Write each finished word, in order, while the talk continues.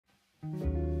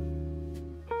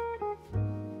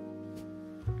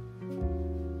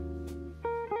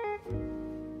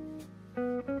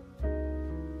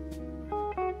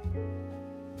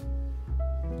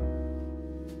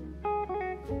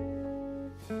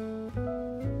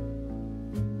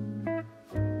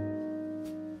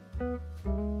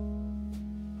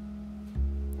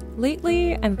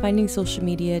Lately, I'm finding social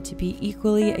media to be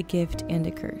equally a gift and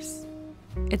a curse.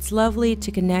 It's lovely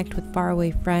to connect with faraway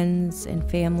friends and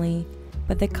family,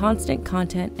 but the constant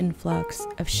content influx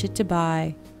of shit to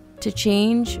buy, to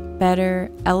change,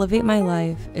 better, elevate my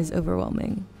life is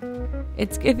overwhelming.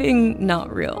 It's giving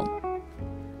not real.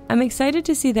 I'm excited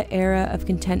to see the era of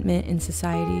contentment in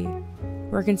society,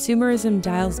 where consumerism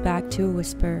dials back to a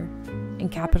whisper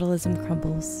and capitalism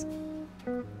crumbles.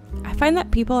 I find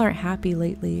that people aren't happy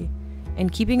lately,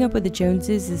 and keeping up with the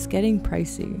Joneses is getting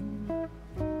pricey.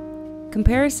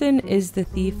 Comparison is the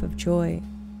thief of joy.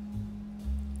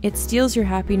 It steals your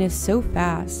happiness so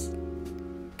fast,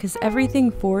 because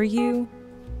everything for you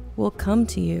will come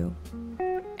to you.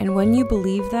 And when you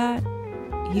believe that,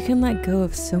 you can let go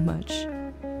of so much.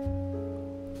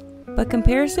 But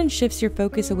comparison shifts your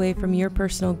focus away from your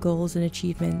personal goals and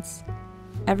achievements.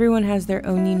 Everyone has their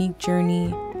own unique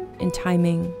journey and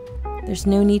timing. There's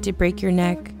no need to break your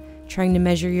neck trying to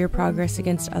measure your progress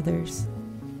against others.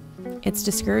 It's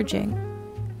discouraging.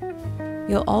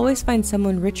 You'll always find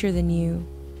someone richer than you,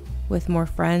 with more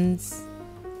friends,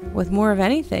 with more of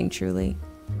anything, truly,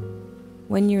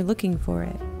 when you're looking for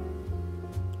it.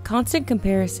 Constant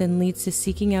comparison leads to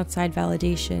seeking outside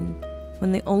validation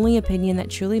when the only opinion that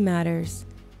truly matters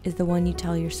is the one you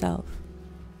tell yourself.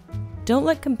 Don't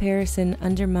let comparison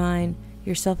undermine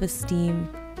your self-esteem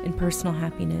and personal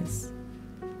happiness.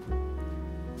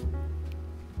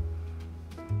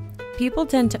 People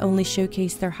tend to only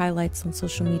showcase their highlights on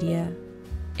social media.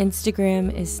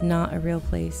 Instagram is not a real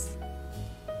place.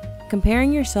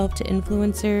 Comparing yourself to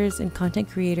influencers and content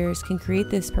creators can create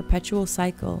this perpetual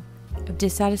cycle of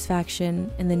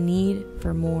dissatisfaction and the need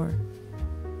for more.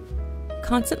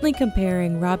 Constantly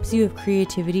comparing robs you of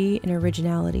creativity and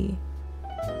originality.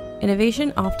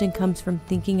 Innovation often comes from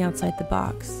thinking outside the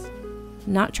box,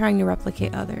 not trying to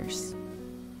replicate others.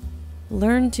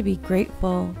 Learn to be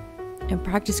grateful and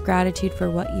practice gratitude for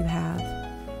what you have.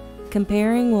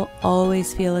 Comparing will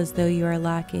always feel as though you are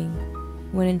lacking,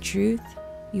 when in truth,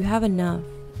 you have enough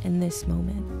in this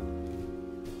moment.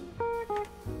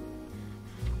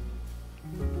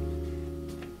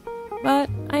 But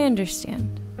I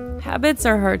understand. Habits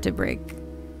are hard to break.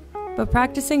 But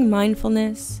practicing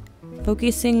mindfulness,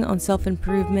 focusing on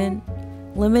self-improvement,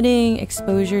 limiting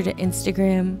exposure to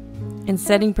Instagram, and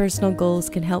setting personal goals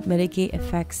can help mitigate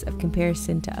effects of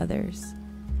comparison to others.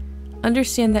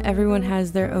 Understand that everyone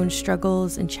has their own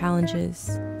struggles and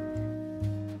challenges.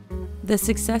 The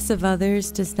success of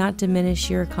others does not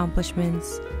diminish your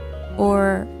accomplishments,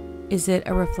 or is it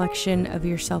a reflection of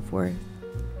your self-worth?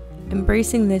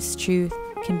 Embracing this truth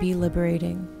can be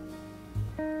liberating.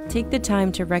 Take the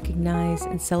time to recognize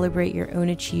and celebrate your own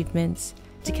achievements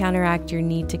to counteract your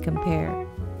need to compare.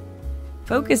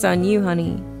 Focus on you,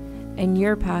 honey, and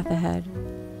your path ahead.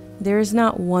 There is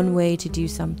not one way to do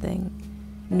something,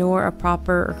 nor a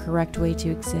proper or correct way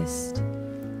to exist.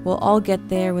 We'll all get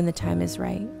there when the time is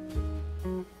right.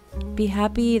 Be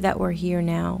happy that we're here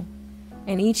now,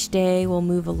 and each day we'll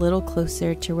move a little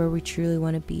closer to where we truly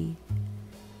want to be,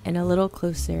 and a little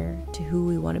closer to who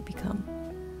we want to become.